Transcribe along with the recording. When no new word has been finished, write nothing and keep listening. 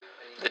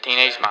The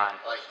teenage mind.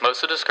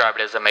 Most would describe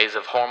it as a maze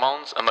of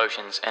hormones,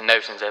 emotions, and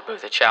notions that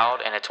both a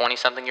child and a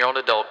 20-something-year-old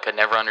adult could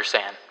never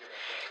understand.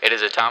 It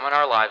is a time in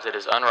our lives that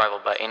is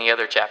unrivaled by any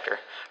other chapter,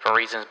 for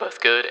reasons both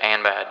good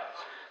and bad.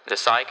 The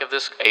psyche of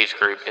this age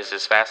group is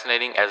as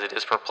fascinating as it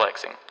is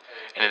perplexing,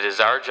 and it is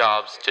our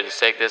jobs to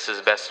dissect this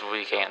as best as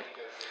we can.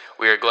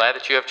 We are glad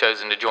that you have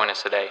chosen to join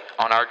us today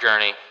on our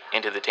journey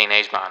into the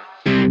teenage mind.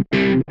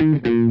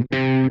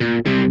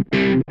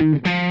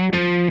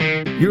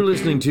 You're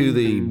listening to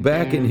the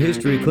Back in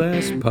History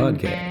Class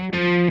podcast.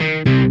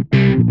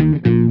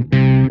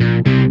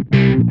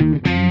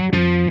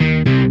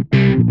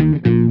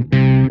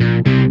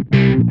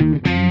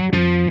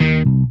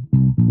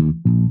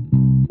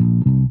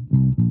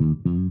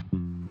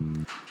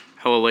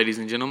 Hello, ladies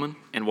and gentlemen,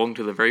 and welcome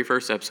to the very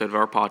first episode of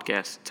our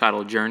podcast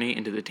titled Journey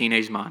into the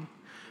Teenage Mind.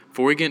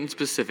 Before we get into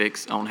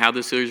specifics on how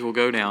this series will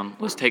go down,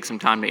 let's take some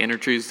time to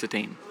introduce the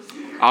team.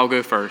 I'll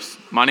go first.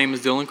 My name is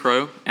Dylan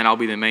Crow, and I'll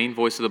be the main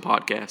voice of the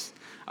podcast.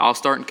 I'll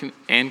start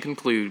and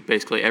conclude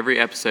basically every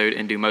episode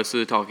and do most of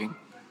the talking.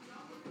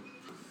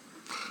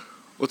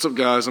 What's up,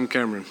 guys? I'm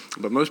Cameron,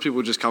 but most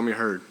people just call me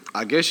Herd.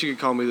 I guess you could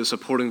call me the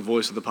supporting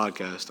voice of the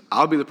podcast.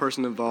 I'll be the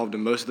person involved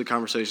in most of the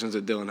conversations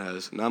that Dylan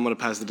has. Now I'm going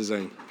to pass it to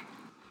Zane.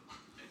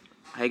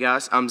 Hey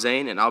guys, I'm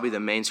Zane, and I'll be the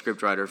main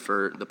scriptwriter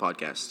for the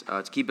podcast.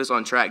 To keep us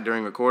on track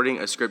during recording,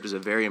 a script is a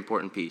very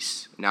important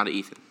piece. Now to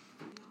Ethan.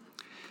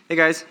 Hey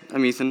guys,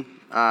 I'm Ethan.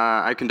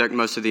 I conduct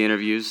most of the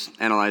interviews,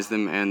 analyze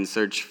them, and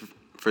search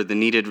for the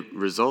needed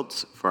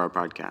results for our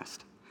podcast.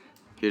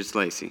 Here's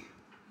Lacey.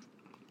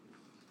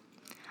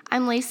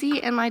 I'm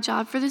Lacey, and my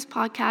job for this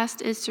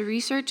podcast is to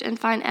research and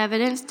find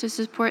evidence to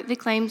support the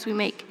claims we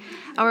make.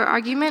 Our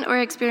argument or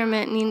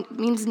experiment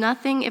means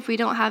nothing if we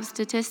don't have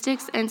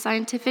statistics and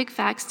scientific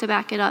facts to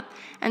back it up,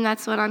 and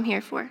that's what I'm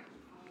here for.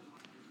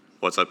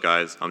 What's up,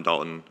 guys? I'm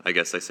Dalton. I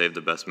guess I saved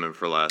the best moment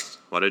for last.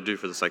 What I do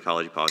for the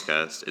Psychology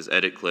Podcast is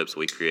edit clips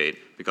we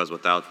create, because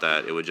without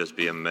that, it would just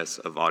be a mess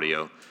of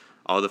audio.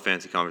 All the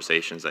fancy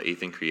conversations that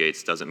Ethan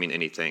creates doesn't mean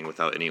anything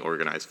without any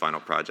organized final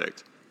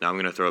project. Now I'm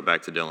going to throw it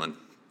back to Dylan.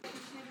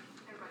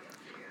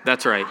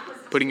 That's right.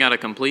 Putting out a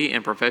complete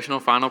and professional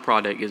final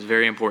product is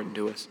very important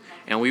to us,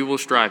 and we will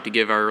strive to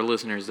give our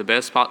listeners the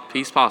best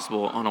piece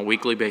possible on a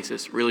weekly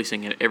basis,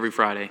 releasing it every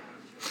Friday.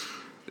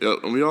 Yeah,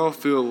 and we all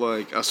feel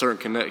like a certain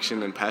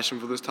connection and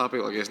passion for this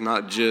topic. Like, it's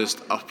not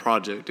just a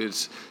project.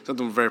 It's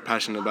something we're very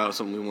passionate about,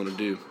 something we want to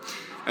do.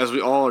 As we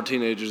all are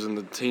teenagers, and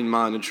the teen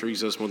mind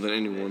intrigues us more than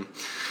anyone.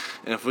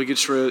 And if we could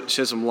shed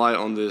some light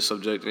on this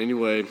subject in any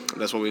way,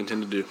 that's what we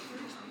intend to do.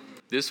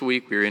 This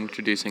week, we are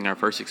introducing our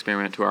first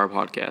experiment to our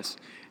podcast.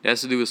 It has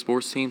to do with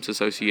sports teams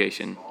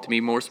association. To be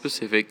more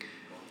specific,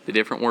 the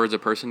different words a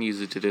person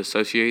uses to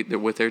associate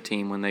with their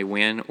team when they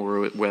win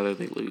or whether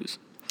they lose.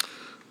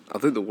 I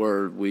think the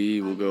word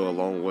 "we" will go a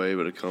long way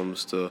when it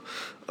comes to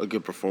a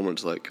good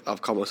performance. Like, I've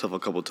called myself a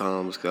couple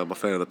times because I'm a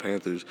fan of the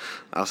Panthers.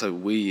 I'll say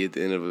 "we" at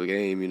the end of the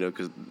game,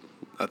 because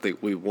I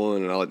think we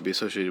won, and I like to be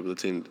associated with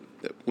a team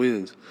that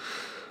wins.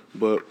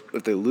 But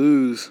if they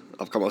lose,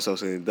 I've called myself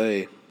saying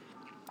 "they"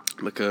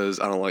 because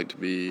I don't like to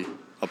be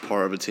a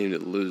part of a team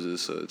that loses,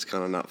 so it's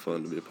kind of not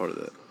fun to be a part of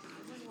that.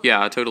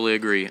 Yeah, I totally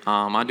agree.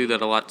 I do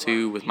that a lot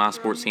too with my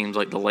sports teams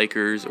like the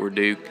Lakers or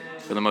Duke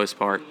for the most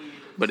part.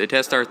 But to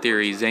test our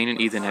theory, Zane and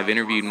Ethan have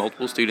interviewed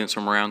multiple students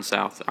from around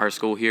South, our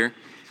school here,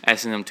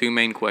 asking them two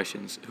main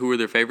questions. Who are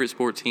their favorite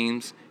sports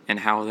teams and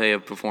how they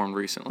have performed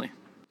recently?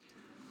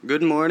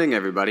 Good morning,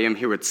 everybody. I'm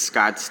here with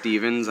Scott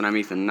Stevens, and I'm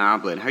Ethan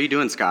Noblet. How you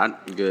doing,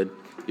 Scott? Good.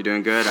 You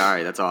doing good? All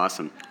right, that's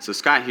awesome. So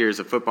Scott here is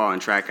a football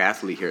and track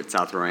athlete here at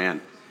South Rowan.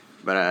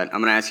 But I'm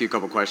going to ask you a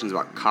couple questions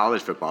about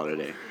college football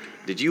today.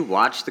 Did you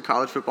watch the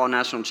College Football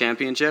National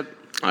Championship?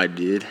 I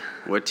did.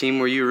 What team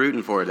were you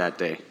rooting for that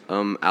day?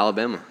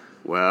 Alabama.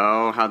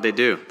 Well, how'd they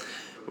do?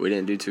 We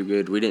didn't do too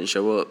good. We didn't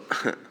show up.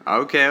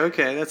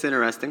 Okay, that's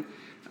interesting.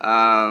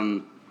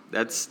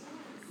 That's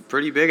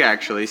pretty big,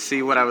 actually.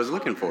 See, what I was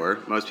looking for,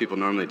 most people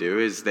normally do,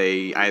 is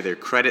they either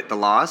credit the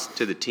loss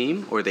to the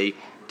team or they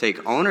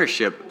take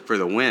ownership for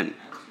the win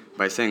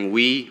by saying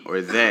we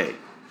or they.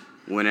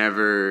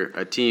 Whenever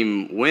a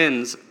team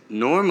wins,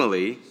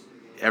 normally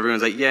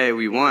everyone's like, yay,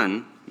 we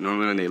won.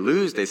 Normally when they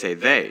lose, they say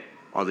they,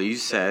 although you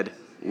said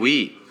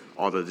we,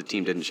 although the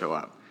team didn't show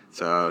up.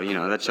 So,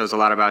 that shows a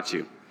lot about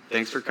you.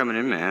 Thanks for coming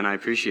in, man. I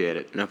appreciate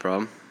it. No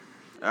problem.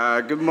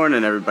 Good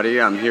morning, everybody.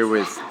 I'm here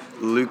with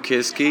Luke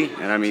Kiske,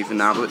 and I'm Ethan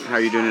Noblet. How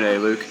are you doing today,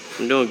 Luke?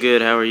 I'm doing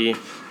good. How are you?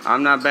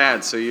 I'm not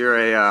bad. So you're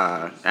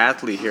a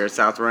athlete here at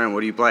South Rowan.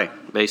 What do you play?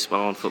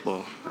 Baseball and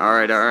football. All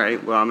right.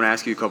 Well, I'm going to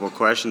ask you a couple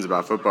questions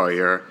about football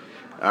here.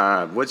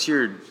 What's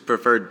your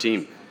preferred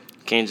team?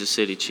 Kansas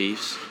City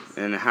Chiefs.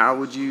 And how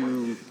would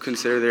you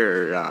consider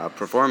their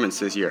performance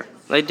this year?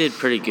 They did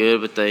pretty good,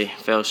 but they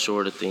fell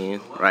short at the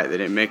end. Right, they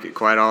didn't make it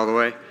quite all the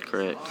way?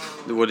 Correct.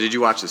 Well, did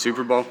you watch the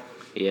Super Bowl?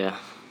 Yeah.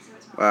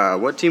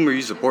 What team were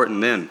you supporting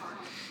then?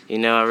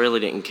 I really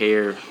didn't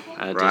care.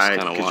 I just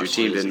kind of watched because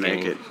your team didn't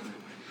make game. it.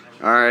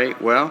 All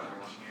right, well,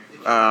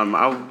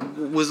 I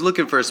was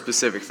looking for a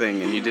specific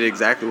thing, and you did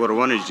exactly what I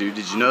wanted you to do.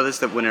 Did you notice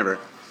that whenever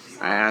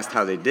I asked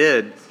how they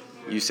did,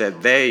 you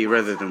said they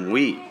rather than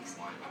we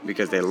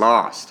because they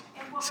lost.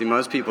 See,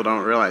 most people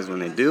don't realize when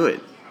they do it,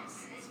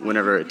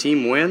 whenever a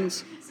team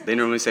wins, they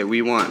normally say,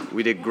 we won,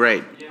 we did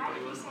great.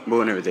 But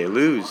whenever they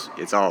lose,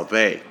 it's all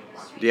they.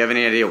 Do you have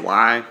any idea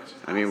why?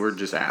 I mean, we're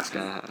just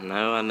asking.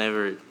 No, I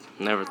never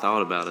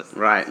thought about it.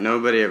 Right,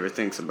 nobody ever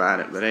thinks about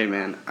it. But hey,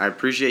 man, I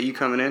appreciate you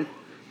coming in,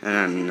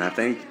 and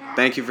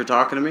thank you for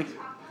talking to me.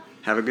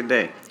 Have a good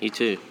day. You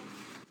too.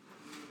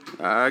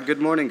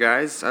 Good morning,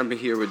 guys. I'm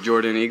here with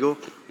Jordan Eagle,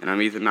 and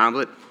I'm Ethan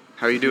Noblet.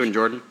 How are you doing,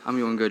 Jordan? I'm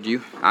doing good.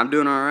 You? I'm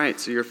doing all right.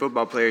 So you're a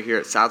football player here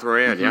at South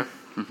Royale, yeah?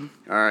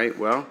 Mm-hmm. All right,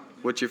 well,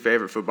 what's your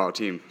favorite football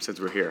team since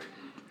we're here?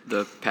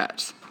 The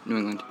Pats, New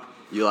England.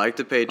 You like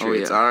the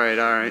Patriots? Oh,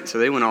 yeah. All right. So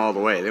they went all the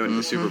way. They went to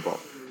the Super Bowl.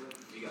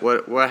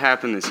 What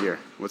happened this year?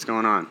 What's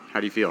going on? How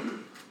do you feel?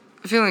 I'm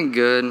feeling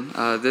good.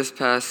 This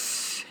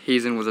past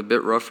season was a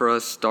bit rough for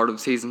us, start of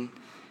the season,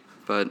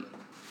 but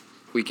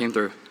we came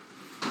through.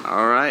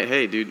 All right.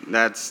 Hey, dude,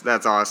 that's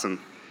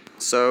awesome.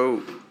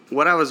 So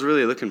what I was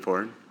really looking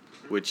for,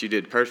 which you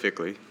did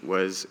perfectly,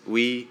 was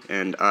we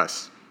and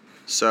us.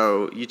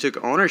 So you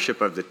took ownership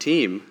of the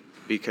team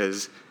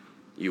because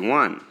you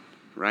won,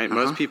 right?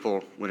 Most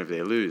people, whenever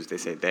they lose, they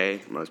say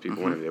they. Most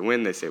people, whenever they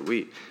win, they say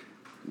we.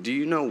 Do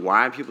you know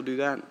why people do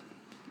that?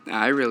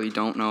 I really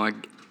don't know.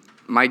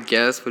 My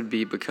guess would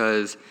be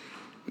because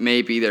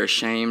maybe they're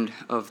ashamed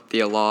of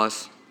the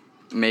loss,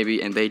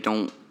 maybe, and they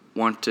don't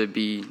want to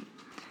be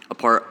a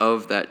part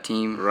of that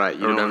team. Right,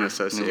 you don't want to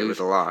associate with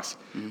the loss.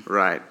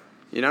 Right.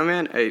 You know,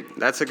 man, hey,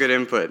 that's a good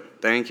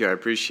input. Thank you, I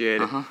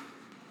appreciate it.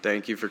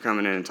 Thank you for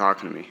coming in and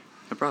talking to me.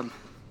 No problem.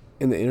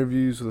 In the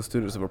interviews with the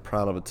students that were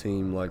proud of a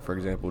team, like, for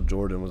example,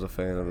 Jordan was a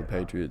fan of the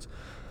Patriots,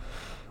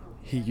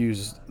 he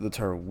used the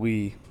term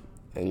we,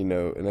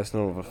 and that's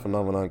known of a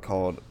phenomenon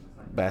called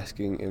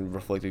basking in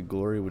reflected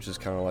glory, which is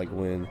kind of like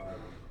when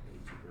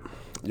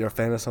you're a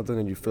fan of something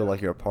and you feel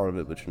like you're a part of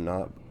it, but you're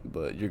not,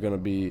 but you're going to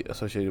be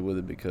associated with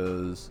it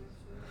because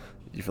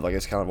you feel like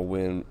it's kind of a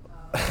win,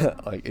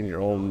 like in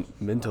your own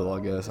mental,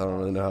 I guess. I don't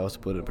really know how else to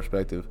put it in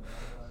perspective.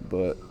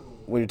 But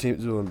when your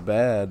team's doing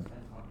bad,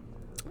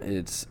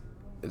 it's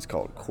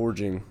called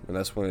corging, and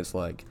that's when it's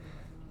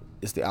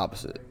the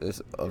opposite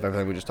of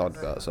everything we just talked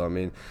about. So, I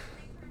mean,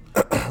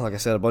 like I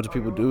said, a bunch of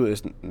people do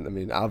it.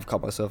 I've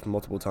caught myself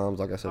multiple times,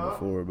 like I said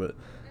before, but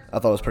I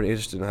thought it was pretty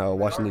interesting how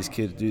watching these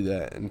kids do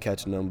that and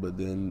catching them, but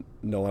then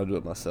knowing how to do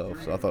it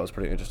myself. So I thought it was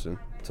pretty interesting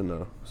to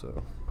know.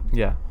 So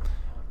Yeah.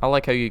 I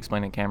like how you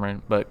explain it,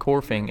 Cameron, but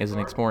corfing is an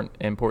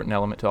important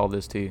element to all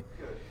this too.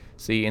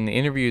 See, in the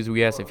interviews,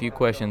 we asked a few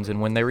questions,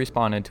 and when they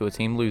responded to a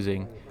team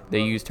losing,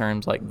 they used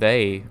terms like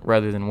they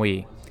rather than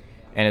we,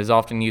 and is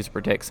often used to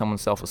protect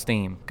someone's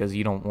self-esteem because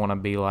you don't want to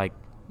be like,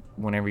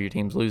 whenever your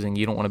team's losing,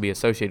 you don't want to be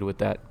associated with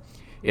that.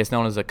 It's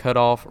known as a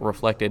cutoff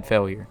reflected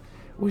failure,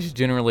 which is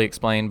generally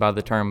explained by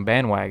the term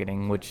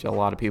bandwagoning, which a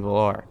lot of people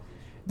are.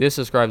 This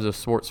describes a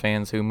sports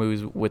fans who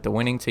moves with the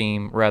winning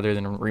team rather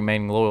than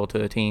remaining loyal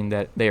to a team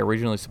that they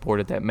originally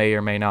supported that may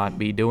or may not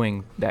be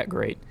doing that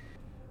great.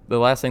 The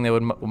last thing they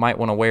might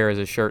want to wear is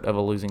a shirt of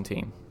a losing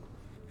team.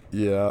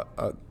 Yeah,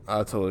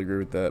 I totally agree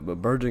with that.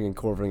 But Burging and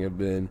corfing have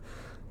been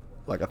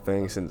like a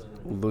thing since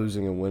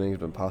losing and winning has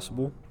been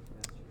possible.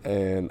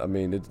 And, I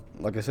mean,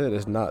 like I said,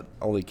 it's not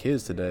only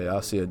kids today. I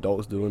see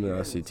adults doing it.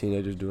 I see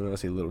teenagers doing it. I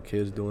see little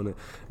kids doing it.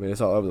 I mean,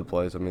 it's all over the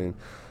place. I mean,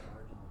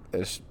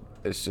 it's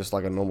just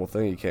like a normal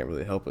thing. You can't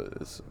really help it.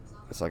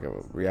 It's like a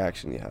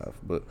reaction you have.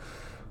 But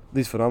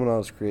these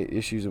phenomena create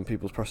issues in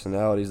people's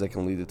personalities that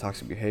can lead to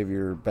toxic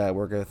behavior, bad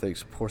work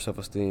ethics, poor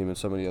self-esteem, and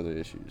so many other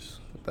issues.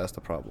 That's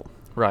the problem.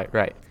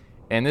 Right.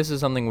 And this is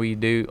something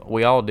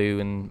we all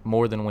do, and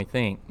more than we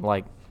think.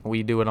 Like,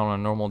 we do it on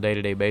a normal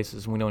day-to-day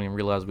basis, and we don't even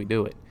realize we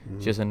do it.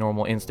 It's just a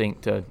normal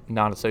instinct to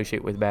not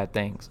associate with bad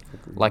things.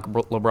 Like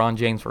LeBron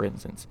James, for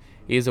instance.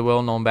 He is a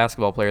well-known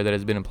basketball player that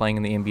has been playing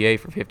in the NBA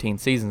for 15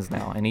 seasons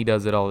now, and he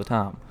does it all the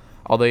time.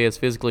 Although he is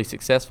physically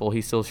successful,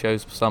 he still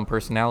shows some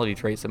personality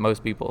traits that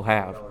most people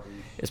have,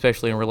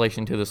 especially in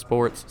relation to the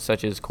sports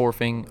such as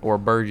corfing or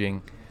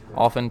burging.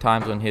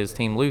 Oftentimes when his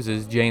team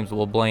loses, James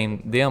will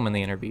blame them in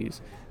the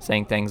interviews,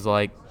 saying things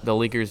like the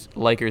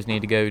Lakers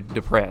need to go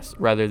depressed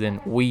rather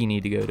than we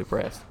need to go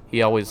depressed.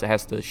 He always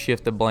has to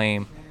shift the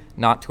blame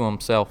not to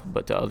himself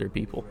but to other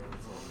people.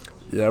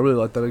 Yeah, I really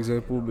like that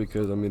example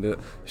because, I mean, it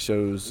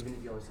shows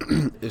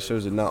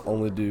that not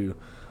only do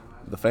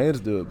the fans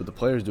do it, but the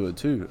players do it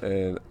too.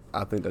 And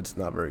I think that's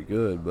not very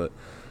good. But,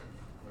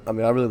 I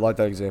mean, I really like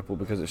that example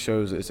because it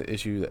shows that it's an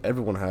issue that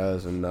everyone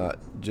has and not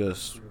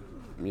just,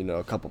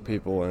 a couple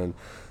people, and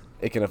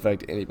it can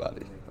affect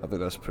anybody. I think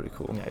that's pretty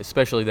cool. Yeah,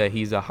 especially that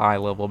he's a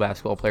high-level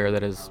basketball player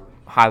that is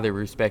highly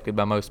respected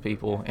by most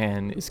people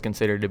and is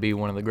considered to be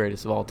one of the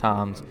greatest of all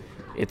times.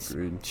 It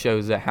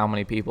shows that how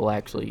many people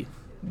actually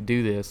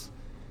do this,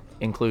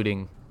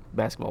 including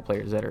basketball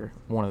players that are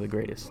one of the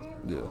greatest.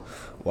 Yeah.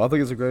 Well, I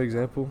think it's a great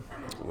example.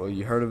 Well,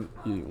 you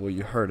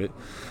heard it.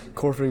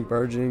 Corfing,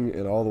 burging,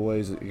 and all the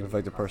ways that it can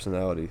affect the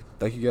personality.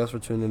 Thank you guys for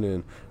tuning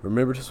in.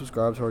 Remember to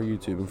subscribe to our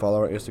YouTube and follow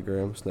our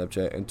Instagram,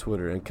 Snapchat, and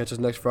Twitter. And catch us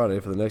next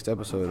Friday for the next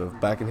episode of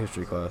Back in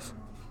History Class.